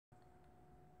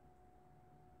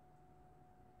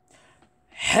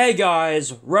Hey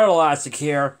guys, Red Elastic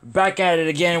here, back at it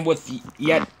again with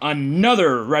yet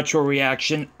another retro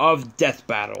reaction of Death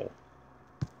Battle.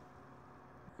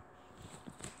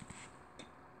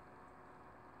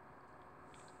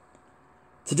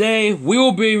 Today, we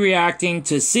will be reacting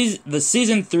to the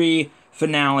Season 3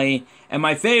 finale and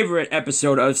my favorite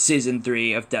episode of Season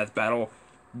 3 of Death Battle,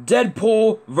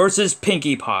 Deadpool vs.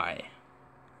 Pinkie Pie.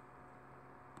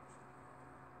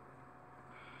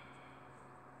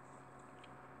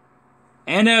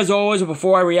 And as always,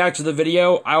 before I react to the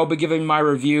video, I will be giving my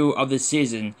review of this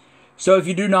season. So if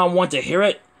you do not want to hear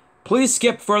it, please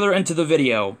skip further into the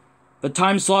video. The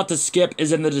time slot to skip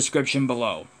is in the description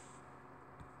below.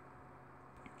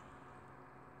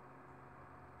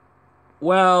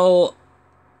 Well,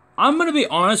 I'm going to be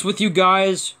honest with you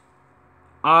guys.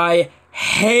 I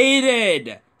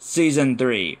hated Season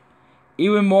 3.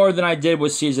 Even more than I did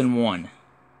with Season 1.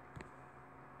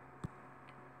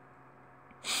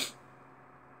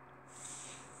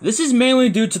 This is mainly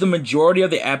due to the majority of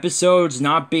the episodes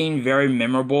not being very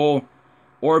memorable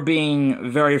or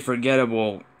being very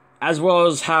forgettable, as well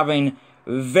as having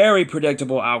very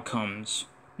predictable outcomes.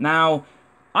 Now,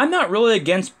 I'm not really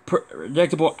against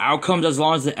predictable outcomes as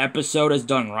long as the episode is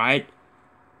done right,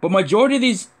 but majority of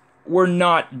these were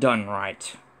not done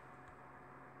right.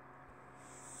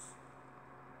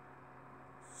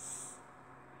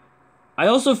 I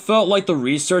also felt like the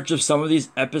research of some of these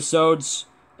episodes,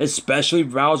 especially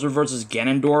Bowser vs.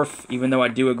 Ganondorf, even though I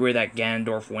do agree that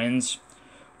Ganondorf wins,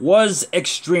 was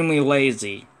extremely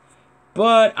lazy.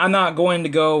 But I'm not going to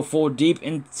go full deep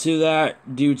into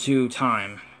that due to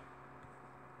time.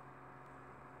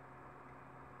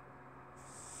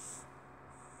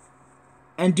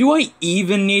 And do I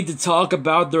even need to talk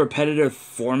about the repetitive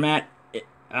format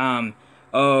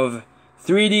of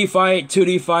 3D fight,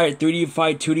 2D fight, 3D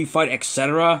fight, 2D fight,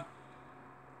 etc.?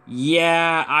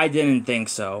 Yeah, I didn't think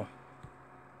so.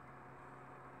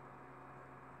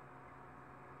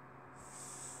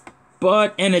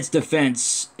 But in its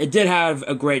defense, it did have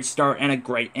a great start and a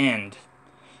great end.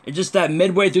 It's just that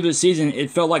midway through the season, it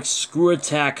felt like Screw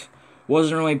Attack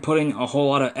wasn't really putting a whole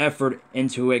lot of effort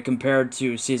into it compared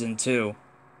to Season 2.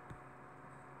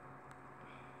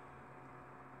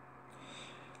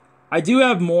 I do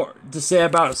have more to say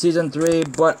about Season 3,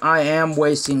 but I am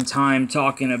wasting time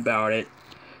talking about it.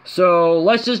 So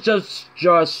let's just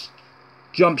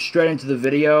jump straight into the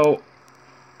video,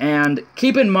 and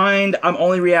keep in mind I'm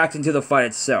only reacting to the fight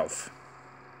itself.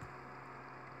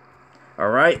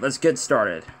 Alright, let's get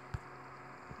started.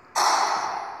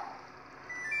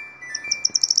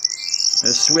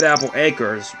 There's Sweet Apple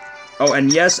Acres. Oh,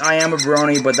 and yes, I am a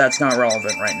brony, but that's not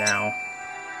relevant right now.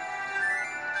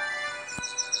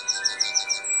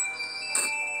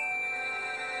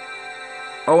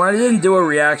 Oh, and I didn't do a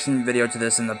reaction video to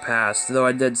this in the past, though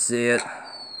I did see it.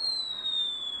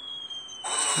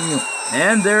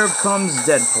 And there comes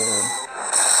Deadpool.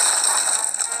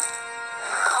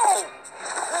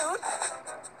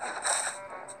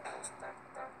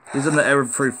 He's in the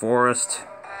Everfree Forest.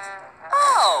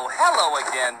 Oh, hello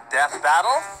again, Death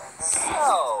Battle.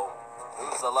 So,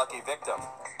 who's the lucky victim?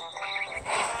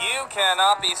 You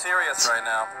cannot be serious right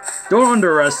now. Don't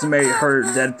underestimate her,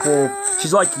 Deadpool.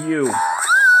 She's like you.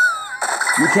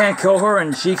 You can't kill her,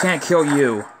 and she can't kill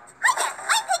you. Hi there,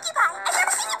 I'm Pinkie Pie. I've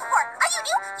never seen you before. Are you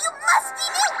new? You must be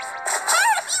new.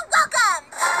 Prepare to be welcome.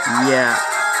 Yeah,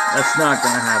 that's not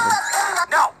gonna happen.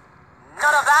 No,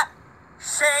 none of that.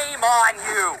 Shame on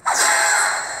you.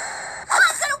 I'm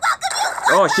gonna welcome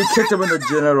you. Oh, she kicked him in the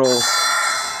genitals.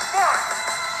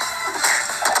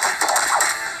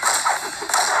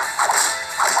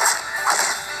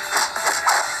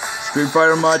 Street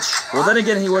Fighter much? Well, then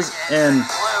again, he was in...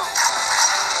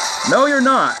 No, you're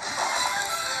not.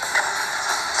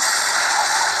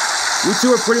 You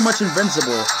two are pretty much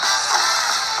invincible.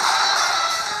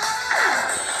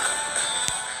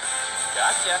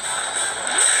 Gotcha.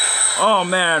 Oh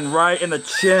man, right in the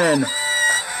chin. Easy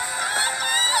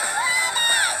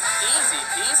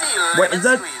peasy. Wait, is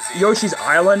that squeezy. Yoshi's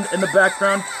Island in the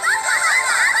background?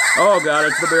 Oh god,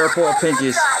 it's the bear full of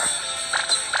Pinkies.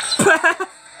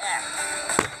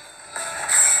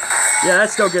 Yeah, that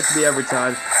still gets me every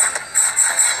time.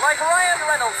 Like Ryan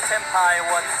Reynolds Senpai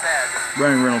once said.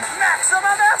 Ryan Reynolds. Maximum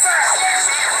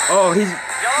effort. Oh, these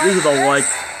are the like.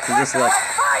 Just like.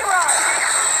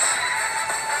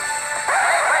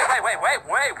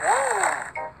 Wait, whoa.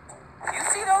 You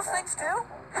see those things too?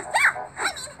 Yeah, I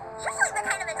mean, usually they're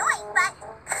kind of annoying,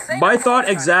 but... My thought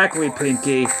exactly,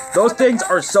 Pinkie. Those things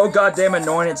are so goddamn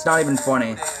annoying, it's not even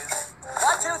funny. 1, 2,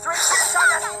 3,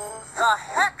 chonga. The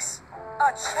heck's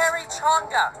a cherry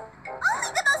chonga? Only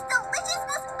the most delicious,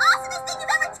 most awesomest thing you've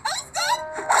ever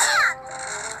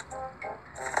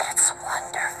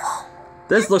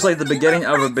This looks like the beginning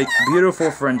of a big,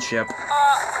 beautiful friendship.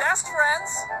 Best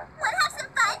friends? Wanna have some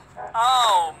fun?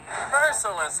 Oh,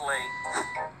 mercilessly.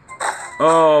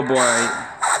 Oh boy.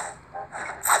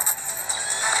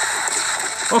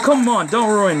 Oh, come on, don't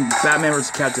ruin Batman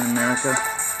vs. Captain America.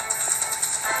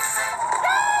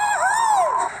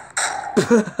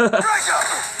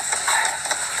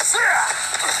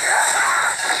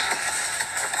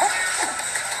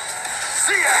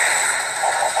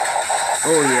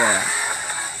 Oh yeah.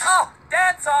 Oh,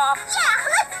 dance off. Yeah,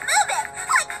 let's move it!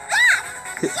 Like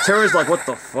that! Terry's like, what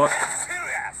the fuck?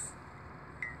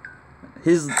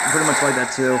 He's pretty much like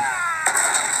that too.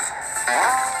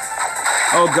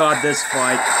 Oh god, this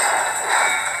fight.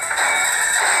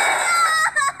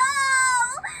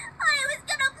 I was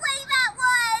gonna play that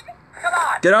one! Come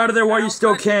on. Get out of there while you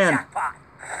still can. Jackpot.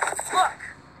 Look.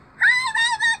 Hi,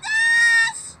 Rainbow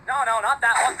Dash! No, not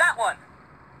that one. That one.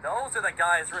 Those are the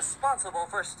guys responsible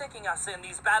for sticking us in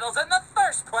these battles in the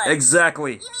first place.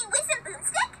 Exactly. You mean Whiz and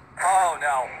Boomstick? Oh,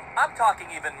 no. I'm talking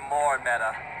even more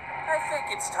meta. I think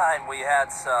it's time we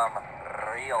had some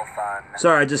real fun.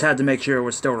 Sorry, I just had to make sure it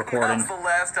was still recording. That's the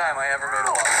last time I ever made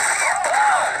a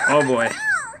one. Oh boy.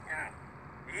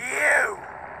 You!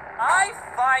 I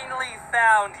finally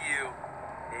found you.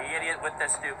 The idiot with the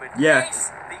stupid Yeah. face,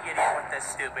 the idiot with the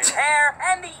stupid hair,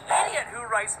 and the idiot who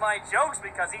writes my jokes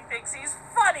because he thinks he's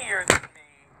funnier than me.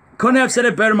 Couldn't have said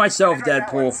it better myself,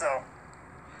 Deadpool.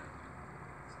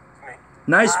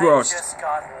 Nice roast. I just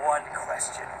got one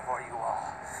question for you all.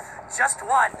 Just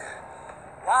one.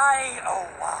 Why, oh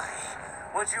why,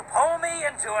 would you pull me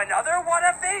into another one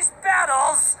of these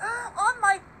battles on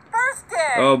my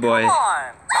birthday? Oh, boy. Come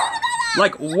on.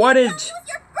 Like, what did... It was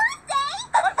your birthday!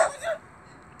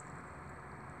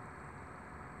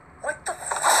 What the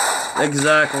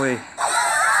Exactly. Well,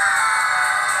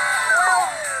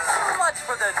 so much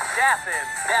for the death in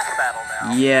death battle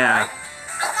now. Yeah.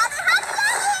 Another happy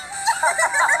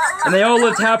ending! And they all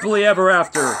lived happily ever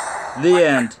after. The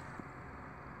end.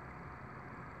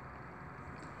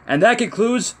 And that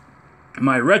concludes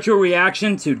my retro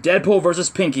reaction to Deadpool vs.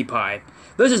 Pinkie Pie.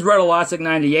 This is Red Elastic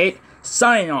 98,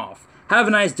 signing off. Have a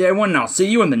nice day, everyone, and I'll see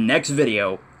you in the next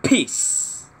video. Peace.